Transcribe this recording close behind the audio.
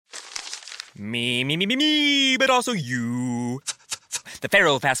Me, but also you. The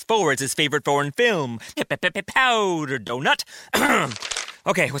Pharaoh fast forwards his favorite foreign film, Powder Donut.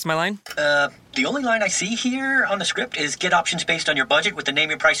 Okay, what's my line? The only line I see here on the script is get options based on your budget with the Name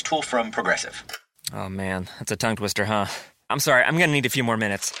Your Price tool from Progressive. Oh man, that's a tongue twister, huh? I'm sorry, I'm gonna need a few more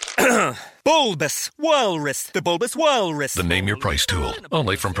minutes. Bulbous Walrus, the Bulbous Walrus. The Name Your Price tool,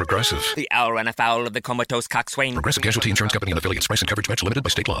 only from Progressive. The owl ran afoul of the comatose coxswain. Progressive Casualty Insurance Company and affiliates. Price and coverage match limited by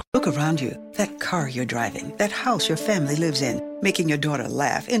state law. Look around you. That car you're driving, that house your family lives in, making your daughter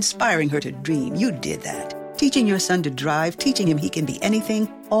laugh, inspiring her to dream. You did that. Teaching your son to drive, teaching him he can be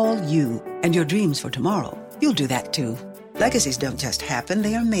anything, all you. And your dreams for tomorrow, you'll do that too. Legacies don't just happen,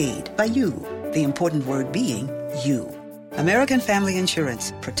 they are made by you. The important word being you. American Family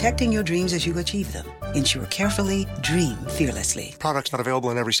Insurance, protecting your dreams as you achieve them. Insure carefully, dream fearlessly. Products not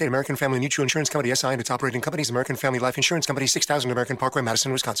available in every state. American Family Mutual Insurance Company, SI, and its operating companies. American Family Life Insurance Company, 6000 American Parkway,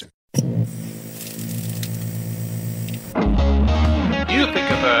 Madison, Wisconsin. You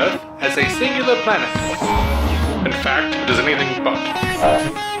think of Earth as a singular planet. In fact, it is anything but.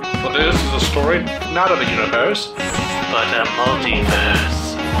 For this is a story not of a universe, but a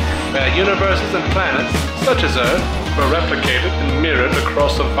multiverse, where universes and planets, such as Earth, were replicated and mirrored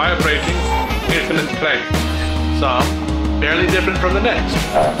across a vibrating, infinite plane. Some barely different from the next.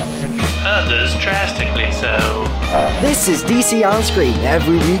 Others drastically so. This is DC On Screen.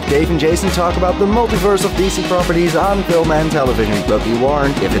 Every week, Dave and Jason talk about the multiverse of DC properties on film and television. But be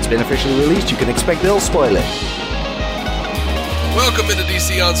warned, if it's been officially released, you can expect they'll spoil it. Welcome into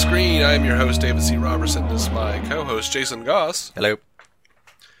DC On Screen. I am your host, David C. Robertson. This is my co-host, Jason Goss. Hello.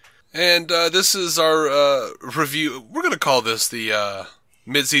 And this is our review. We're going to call this the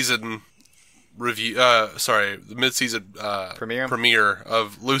mid-season review. The mid-season premiere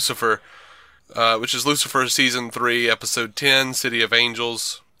of Lucifer, which is Lucifer Season 3, Episode 10, City of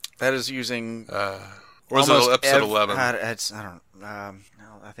Angels. That is using... or is it Episode 11?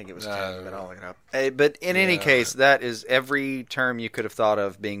 I think it was 10, but I'll look it up. But in any case, that is every term you could have thought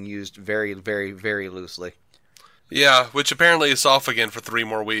of being used very, very, very loosely. Yeah, which apparently is off again for 3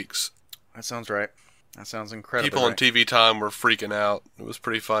 more weeks. That sounds right. That sounds incredible. People on TV Time were freaking out. It was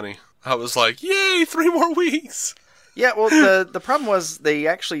pretty funny. I was like, yay, 3 more weeks! Yeah, well, the problem was they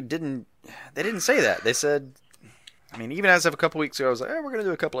actually didn't say that. They said, I mean, even as of a couple weeks ago, I was like, we're going to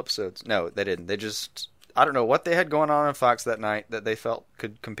do a couple episodes. No, they didn't. They just, I don't know what they had going on Fox that night that they felt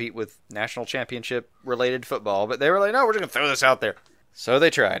could compete with national championship-related football, but they were like, no, we're just going to throw this out there. So they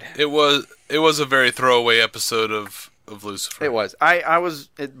tried. It was a very throwaway episode of Lucifer. It was. By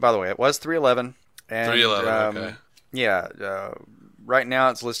the way, it was 311. And, 311, okay. Yeah, right now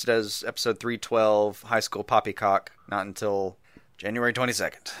it's listed as episode 312, High School Poppycock, not until January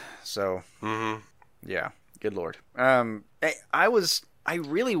 22nd. So, yeah, good lord. I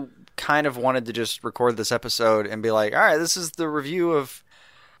really kind of wanted to just record this episode and be like, all right, this is the review of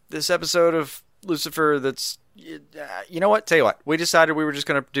this episode of Lucifer that's... You know what? Tell you what. We decided we were just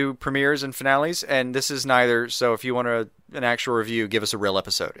going to do premieres and finales, and this is neither. So if you want an actual review, give us a real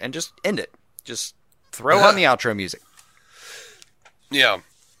episode and just end it. Just throw on the outro music. Yeah.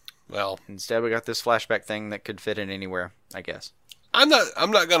 Well, instead we got this flashback thing that could fit in anywhere, I guess. I'm not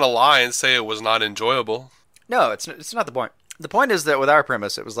going to lie and say it was not enjoyable. No, it's not the point. The point is that with our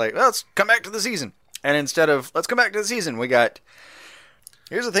premise, it was like, let's come back to the season. And instead of let's come back to the season, we got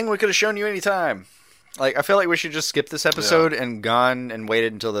here's the thing we could have shown you anytime. Like, I feel like we should just skip this episode and gone and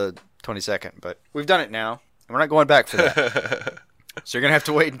waited until the 22nd. But we've done it now, and we're not going back for that. So you're going to have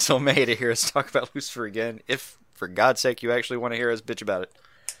to wait until May to hear us talk about Lucifer again, if, for God's sake, you actually want to hear us bitch about it.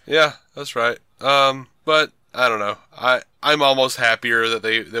 Yeah, that's right. But, I don't know. I'm almost happier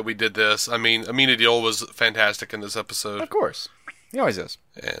that we did this. I mean, Amina Diol was fantastic in this episode. Of course. He always is.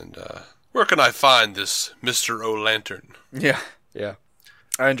 And, where can I find this Mr. O'Lantern? Yeah.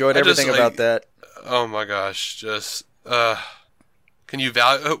 I enjoyed everything about that. Oh my gosh, just, can you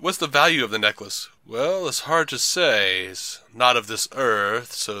what's the value of the necklace? Well, it's hard to say. It's not of this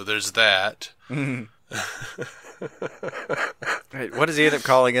earth, so there's that. Right, what does he end up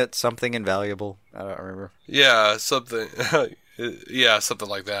calling it? Something invaluable? I don't remember. Yeah, something like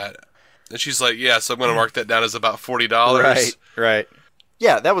that. And she's like, yeah, so I'm going to mark that down as about $40. Right.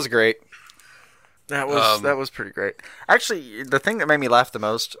 Yeah, that was great. That was pretty great. Actually, the thing that made me laugh the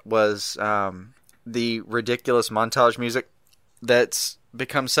most was, the ridiculous montage music that's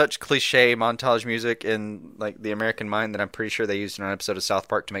become such cliche montage music in like the American mind that I'm pretty sure they used in an episode of South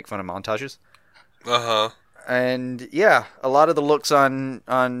Park to make fun of montages. And yeah, a lot of the looks on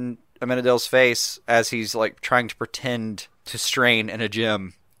Amenadel's face as he's like trying to pretend to strain in a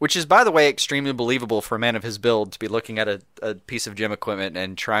gym Which is, by the way, extremely believable for a man of his build to be looking at a piece of gym equipment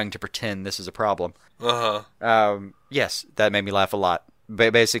and trying to pretend this is a problem. Yes, that made me laugh a lot.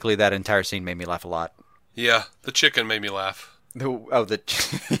 Basically, that entire scene made me laugh a lot. Yeah, the chicken made me laugh. The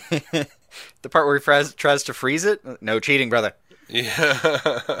part where he tries to freeze it? No cheating, brother. Yeah.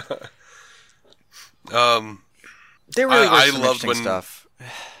 There really was some loved interesting stuff.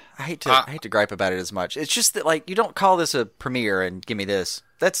 I hate to gripe about it as much. It's just that, like, you don't call this a premiere and give me this.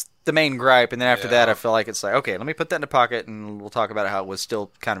 That's the main gripe, and then after that, I feel like it's like, okay, let me put that in the pocket, and we'll talk about how it was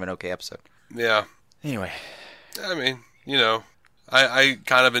still kind of an okay episode. Yeah. Anyway. I mean, I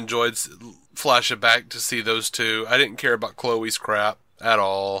kind of enjoyed flashing back to see those two. I didn't care about Chloe's crap at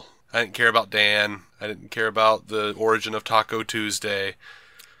all. I didn't care about Dan. I didn't care about the origin of Taco Tuesday.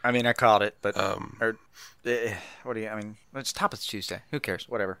 I mean, I caught it, but... it's Tapas Tuesday. Who cares?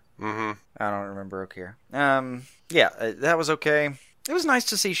 Whatever. Mm-hmm. I don't remember here. That was okay. It was nice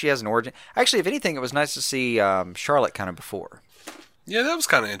to see she has an origin. Actually, if anything, it was nice to see Charlotte kind of before. Yeah, that was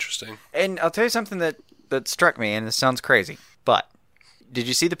kind of interesting. And I'll tell you something that struck me, and this sounds crazy, but did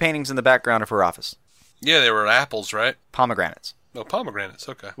you see the paintings in the background of her office? Yeah, they were apples, right? Pomegranates. Oh, pomegranates,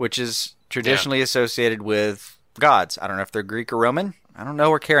 okay. Which is traditionally associated with gods. I don't know if they're Greek or Roman. I don't know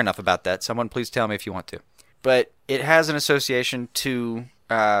or care enough about that. Someone please tell me if you want to. But it has an association to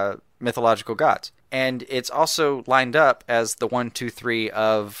mythological gods. And it's also lined up as the 1, 2, 3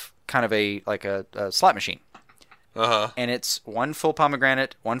 of kind of a slot machine. Uh-huh. And it's one full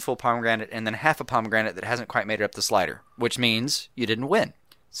pomegranate, and then half a pomegranate that hasn't quite made it up the slider, which means you didn't win.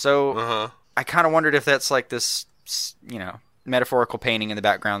 So I kind of wondered if that's like this, metaphorical painting in the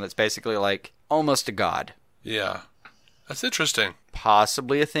background that's basically like almost a god. Yeah. That's interesting.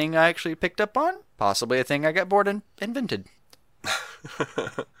 Possibly a thing I actually picked up on. Possibly a thing I got bored and invented.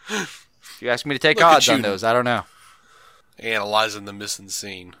 If you ask me to take odds on those, I don't know. Analyzing the missing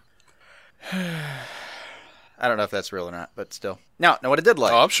scene. I don't know if that's real or not, but still. No, what I did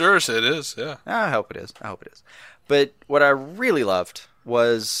like. Oh, I'm sure it is, yeah. I hope it is. But what I really loved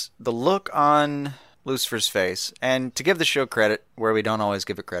was the look on Lucifer's face. And to give the show credit, where we don't always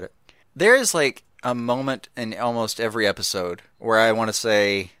give it credit, there is like a moment in almost every episode where I want to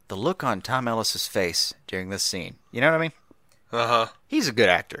say, the look on Tom Ellis's face during this scene. You know what I mean? Uh-huh. He's a good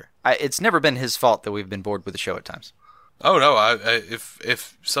actor. It's never been his fault that we've been bored with the show at times. Oh, no.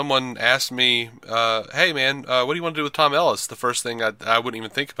 If someone asked me, hey, man, what do you want to do with Tom Ellis? The first thing I wouldn't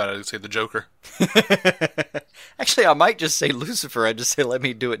even think about it. I'd say the Joker. Actually, I might just say Lucifer. I'd just say, let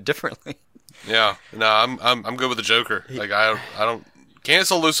me do it differently. Yeah. No, I'm good with the Joker. Like, I don't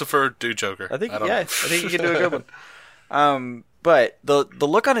cancel Lucifer, do Joker. I think you can do a good one. But the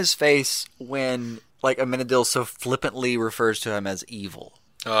look on his face when like Amenadiel so flippantly refers to him as evil.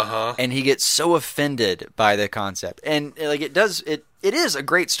 Uh-huh. And he gets so offended by the concept. And like it is a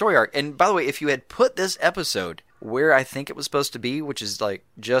great story arc. And by the way, if you had put this episode where I think it was supposed to be, which is like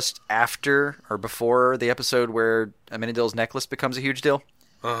just after or before the episode where Amenadiel's necklace becomes a huge deal.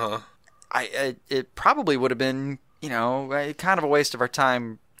 Uh-huh. It probably would have been, kind of a waste of our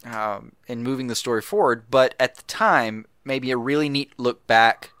time in moving the story forward. But at the time, maybe a really neat look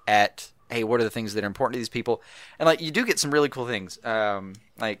back at, hey, what are the things that are important to these people? And like you do get some really cool things.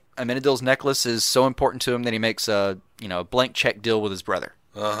 Like Amenadiel's necklace is so important to him that he makes a blank check deal with his brother.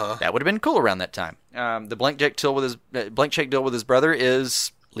 Uh-huh. That would have been cool around that time. The blank check deal with his brother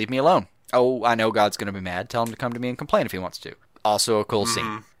is leave me alone. Oh, I know God's going to be mad. Tell him to come to me and complain if he wants to. Also a cool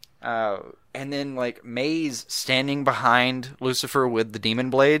scene. And then like May's standing behind Lucifer with the demon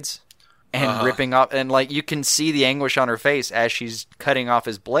blades and ripping off, and like you can see the anguish on her face as she's cutting off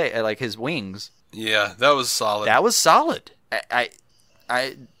his blade, like his wings. Yeah, that was solid. That was solid. I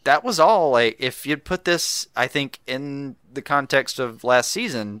that was all. Like if you'd put this, I think in the context of last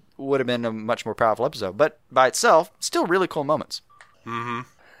season, would have been a much more powerful episode. But by itself, still really cool moments. Mm-hmm.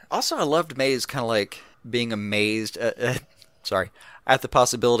 Also, I loved May's kind of like being amazed at the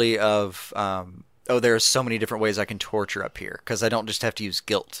possibility of, there are so many different ways I can torture up here because I don't just have to use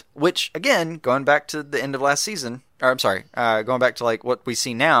guilt. Which, again, going back to the end of last season, going back to like what we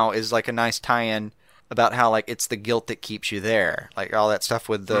see now is like a nice tie-in about how like it's the guilt that keeps you there, like all that stuff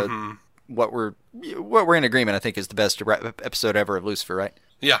with the what we're in agreement. I think is the best episode ever of Lucifer, right?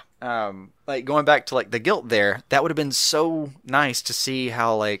 Yeah. Like going back to like the guilt there, that would have been so nice to see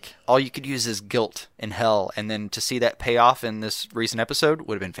how like all you could use is guilt in hell, and then to see that pay off in this recent episode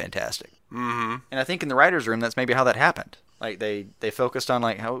would have been fantastic. Mm-hmm. And I think in the writer's room, that's maybe how that happened. Like they focused on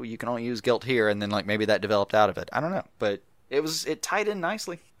like how you can only use guilt here, and then like maybe that developed out of it. I don't know, but it tied in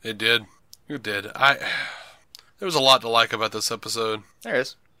nicely. It did. It did. There was a lot to like about this episode. There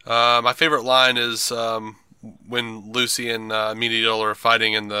is. My favorite line is when Lucy and Mean are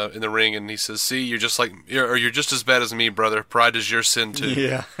fighting in the ring, and he says, "See, you're just as bad as me, brother. Pride is your sin too."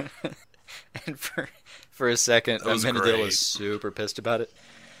 Yeah. And for a second, Mean was super pissed about it.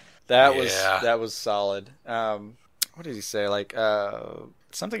 That was solid. What did he say? Like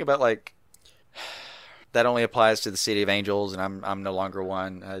something about like that only applies to the City of Angels, and I'm no longer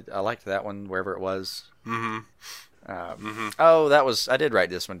one. I liked that one wherever it was. Oh, I did write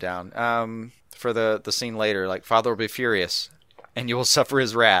this one down. For the scene later, like, Father will be furious, and you will suffer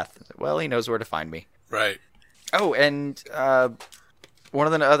his wrath. Well, he knows where to find me. Right. Oh, and one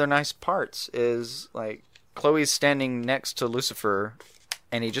of the other nice parts is, like, Chloe's standing next to Lucifer,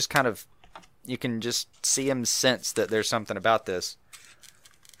 and he just kind of, you can just see him sense that there's something about this.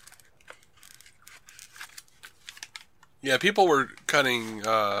 Yeah, people were putting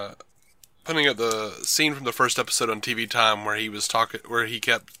up the scene from the first episode on TV Time where he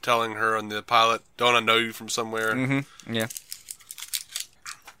kept telling her on the pilot, "Don't I know you from somewhere?" Mm-hmm. Yeah.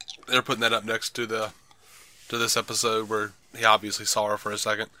 They're putting that up next to this episode where he obviously saw her for a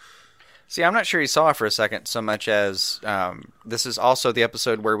second. See, I'm not sure he saw her for a second so much as this is also the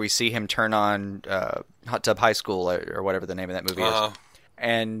episode where we see him turn on Hot Tub High School or whatever the name of that movie is,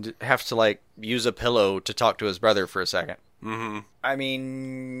 and have to like use a pillow to talk to his brother for a second. Mm-hmm. I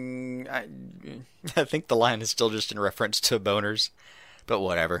mean, I think the line is still just in reference to boners, but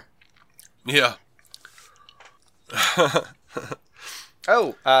whatever. Yeah.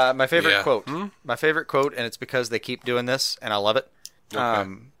 My favorite quote. My favorite quote, and it's because they keep doing this, and I love it.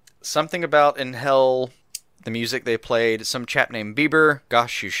 Okay. Something about in hell, the music they played, some chap named Bieber.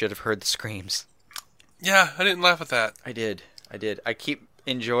 Gosh, you should have heard the screams. Yeah, I didn't laugh at that. I did. I keep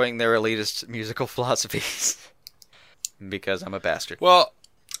enjoying their elitist musical philosophies because I'm a bastard. Well,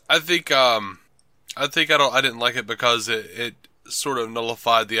 I didn't like it because it sort of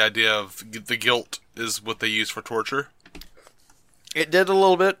nullified the idea of the guilt is what they use for torture. It did a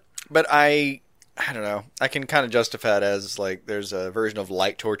little bit, but I don't know. I can kind of justify it as like there's a version of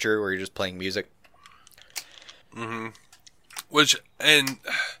light torture where you're just playing music. Mm-hmm. And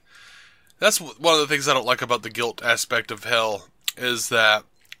that's one of the things I don't like about the guilt aspect of hell is that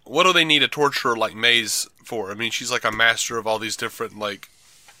what do they need a torturer like Maze for? I mean, she's like a master of all these different like,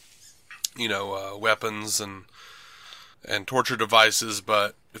 weapons and torture devices.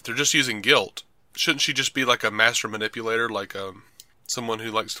 But if they're just using guilt, shouldn't she just be like a master manipulator, like someone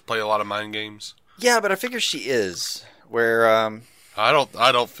who likes to play a lot of mind games? Yeah, but I figure she is. Where I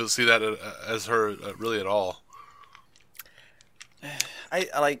don't see that as her really at all. I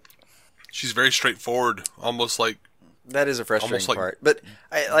like. She's very straightforward, almost like. That is a frustrating part, but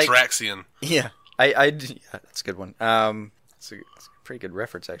I like Draxian. Yeah, yeah, that's a good one. It's a pretty good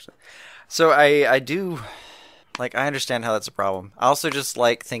reference actually. So I do like. I understand how that's a problem. I also just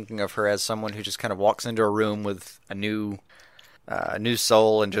like thinking of her as someone who just kind of walks into a room with a new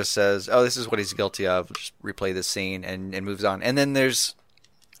soul and just says, "Oh, this is what he's guilty of." Just replay this scene and moves on. And then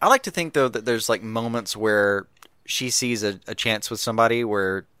I like to think though that there's like moments where she sees a chance with somebody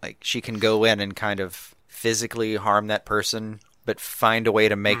where like she can go in and kind of physically harm that person, but find a way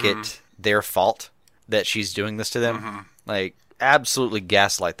to make it their fault that she's doing this to them. Mm-hmm. Like absolutely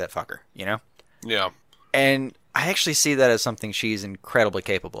gaslight that fucker, Yeah. And I actually see that as something she's incredibly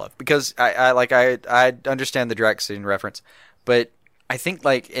capable of because I understand the Draxian reference, but I think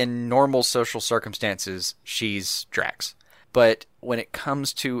like in normal social circumstances she's Drax, but when it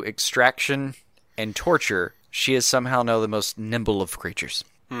comes to extraction and torture, she is somehow the most nimble of creatures.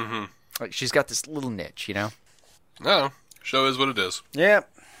 Mm-hmm. Like she's got this little niche, No, show is what it is. Yeah,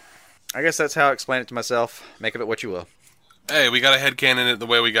 I guess that's how I explain it to myself. Make of it what you will. Hey, we got a headcanon it the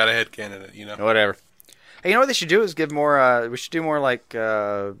way we got a headcanon it, Whatever. Hey, you know what they should do is give more. We should do more like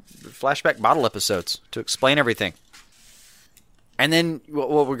flashback bottle episodes to explain everything. And then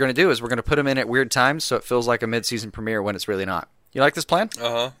what we're going to do is we're going to put them in at weird times so it feels like a mid-season premiere when it's really not. You like this plan?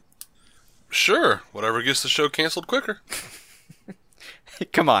 Uh-huh. Sure. Whatever gets the show canceled quicker.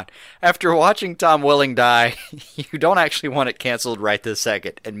 Come on. After watching Tom Welling die, you don't actually want it canceled right this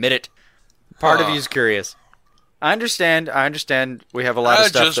second. Admit it. Part of you is curious. I understand. We have a lot of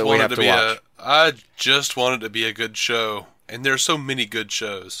stuff that we have to watch. I just want it to be a good show. And there are so many good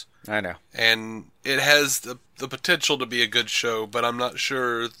shows. I know. And it has the potential to be a good show, but I'm not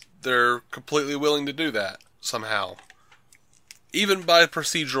sure they're completely willing to do that somehow. Even by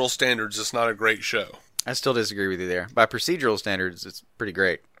procedural standards, it's not a great show. I still disagree with you there. By procedural standards, it's pretty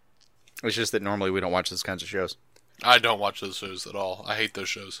great. It's just that normally we don't watch those kinds of shows. I don't watch those shows at all. I hate those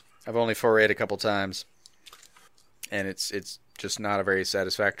shows. I've only forayed a couple times, and it's just not a very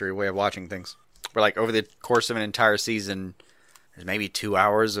satisfactory way of watching things. But like over the course of an entire season, there's maybe 2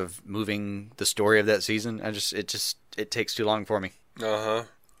 hours of moving the story of that season. It takes too long for me. Uh-huh.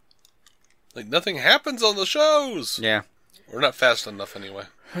 Like, nothing happens on the shows. Yeah. We're not fast enough anyway.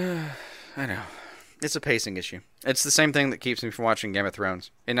 I know. It's a pacing issue. It's the same thing that keeps me from watching Game of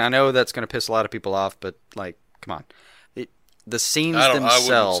Thrones. And I know that's going to piss a lot of people off, but, like, come on. The scenes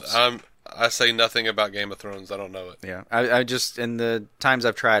themselves... I say nothing about Game of Thrones. I don't know it. Yeah. I just, in the times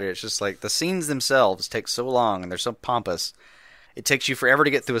I've tried it, it's just like, the scenes themselves take so long, and they're so pompous. It takes you forever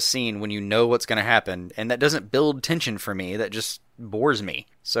to get through a scene when you know what's going to happen, and that doesn't build tension for me. That just bores me.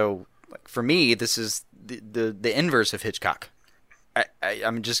 So, like, for me, this is the inverse of Hitchcock.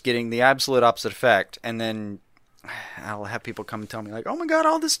 I'm just getting the absolute opposite effect, and then I'll have people come and tell me, like, oh my god,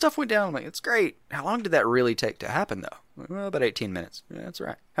 all this stuff went down. I'm like, it's great. How long did that really take to happen, though? Well, about 18 minutes. Yeah, that's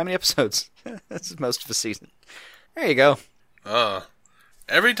right. How many episodes? That's most of a season. There you go.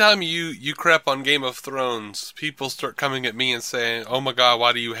 Every time you crap on Game of Thrones, people start coming at me and saying, oh my god,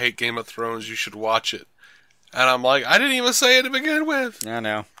 why do you hate Game of Thrones? You should watch it. And I'm like, I didn't even say it to begin with. I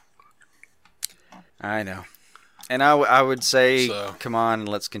know. And I would say, come on,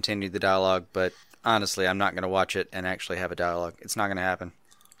 let's continue the dialogue, but honestly, I'm not going to watch it and actually have a dialogue. It's not going to happen.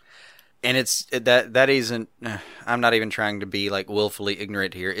 And that isn't, I'm not even trying to be like willfully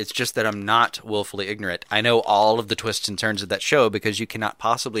ignorant here. It's just that I'm not willfully ignorant. I know all of the twists and turns of that show because you cannot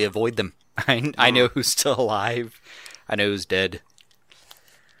possibly avoid them. I know who's still alive. I know who's dead.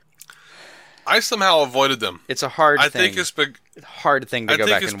 I somehow avoided them. It's a hard thing. I think it's hard thing to go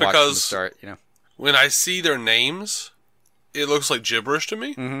back and watch from the start, you know. When I see their names, it looks like gibberish to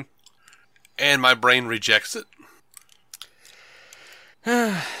me. Mm-hmm. And my brain rejects it.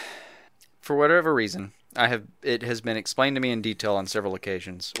 For whatever reason, it has been explained to me in detail on several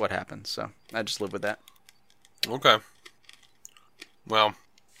occasions what happened, so I just live with that. Okay. Well,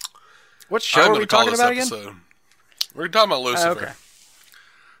 what show are we talking about again? We're talking about Lucifer. Okay.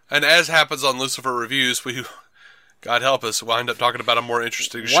 And as happens on Lucifer Reviews, we, God help us, wind up talking about a more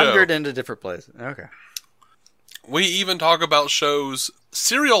interesting show. Wandered into different places. Okay. We even talk about shows,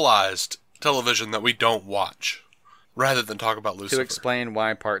 serialized television that we don't watch, rather than talk about Lucifer. To explain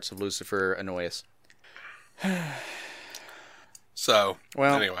why parts of Lucifer annoy us. So,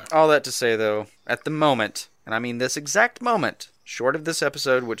 well, anyway. All that to say, though, at the moment, and I mean this exact moment, short of this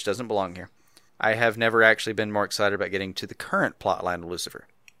episode, which doesn't belong here, I have never actually been more excited about getting to the current plotline of Lucifer.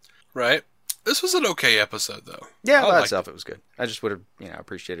 Right. This was an okay episode, though. Yeah, by itself, it was good. I just would have,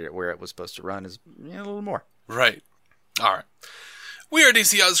 appreciated it where it was supposed to run a little more. Right. All right. We are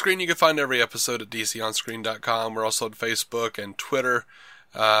DC On Screen. You can find every episode at DCOnScreen.com. We're also on Facebook and Twitter.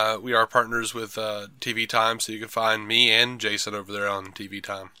 We are partners with TV Time, so you can find me and Jason over there on TV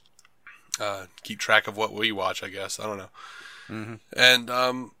Time. Keep track of what we watch, I guess. I don't know. Mm-hmm. And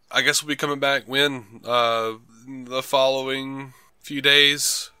I guess we'll be coming back the following few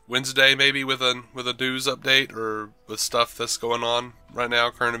days. Wednesday, maybe, with a news update or with stuff that's going on right now,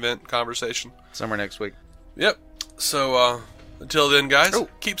 current event conversation. Somewhere next week. Yep. So, until then, guys,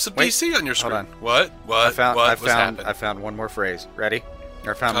 keep some DC on your screen. Hold on. What? I found one more phrase. Ready?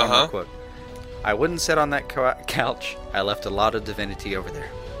 I found one more quote. I wouldn't sit on that couch. I left a lot of divinity over there.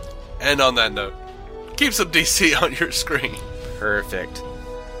 And on that note, keep some DC on your screen. Perfect.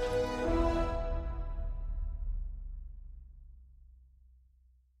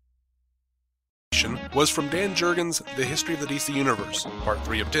 Was from Dan Jurgens' The History of the DC Universe, Part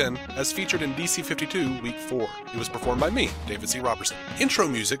 3 of 10, as featured in DC 52, Week 4. It was performed by me, David C. Robertson. Intro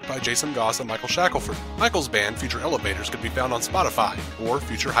music by Jason Goss and Michael Shackelford. Michael's band, Future Elevators, could be found on Spotify or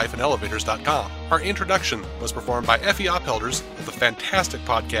future-elevators.com. Our introduction was performed by Effie Oppelders of the fantastic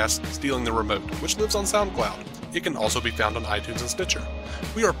podcast Stealing the Remote, which lives on SoundCloud. It can also be found on iTunes and Stitcher.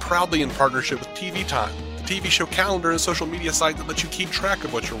 We are proudly in partnership with TV Time, the TV show calendar and social media site that lets you keep track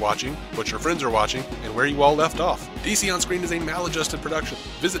of what you're watching, what your friends are watching, and where you all left off. DC On Screen is a Maladjusted production.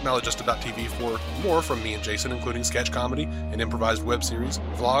 Visit maladjusted.tv for more from me and Jason, including sketch comedy, an improvised web series,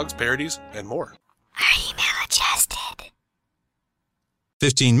 vlogs, parodies, and more. Are you maladjusted?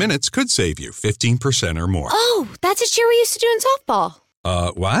 15 minutes could save you 15% or more. Oh, that's a cheer we used to do in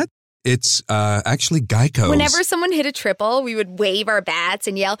softball. What? It's actually Geico. Whenever someone hit a triple, we would wave our bats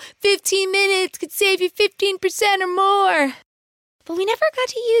and yell, 15 minutes could save you 15% or more. But we never got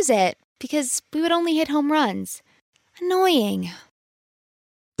to use it because we would only hit home runs. Annoying.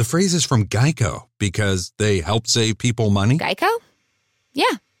 The phrase is from Geico because they help save people money. Geico?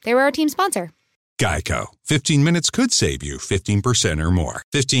 Yeah, they were our team sponsor. Geico. 15 minutes could save you 15% or more.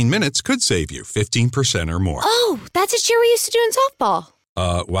 15 minutes could save you 15% or more. Oh, that's a cheer we used to do in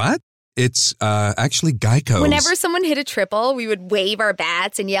softball. What? It's actually Geico. Whenever someone hit a triple, we would wave our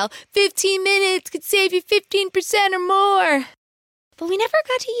bats and yell, 15 minutes could save you 15% or more. But we never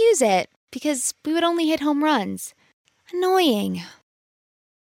got to use it because we would only hit home runs. Annoying.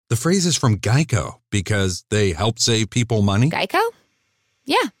 The phrase is from Geico because they help save people money. Geico?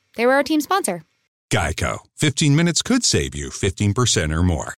 Yeah, they were our team sponsor. Geico. 15 minutes could save you 15% or more.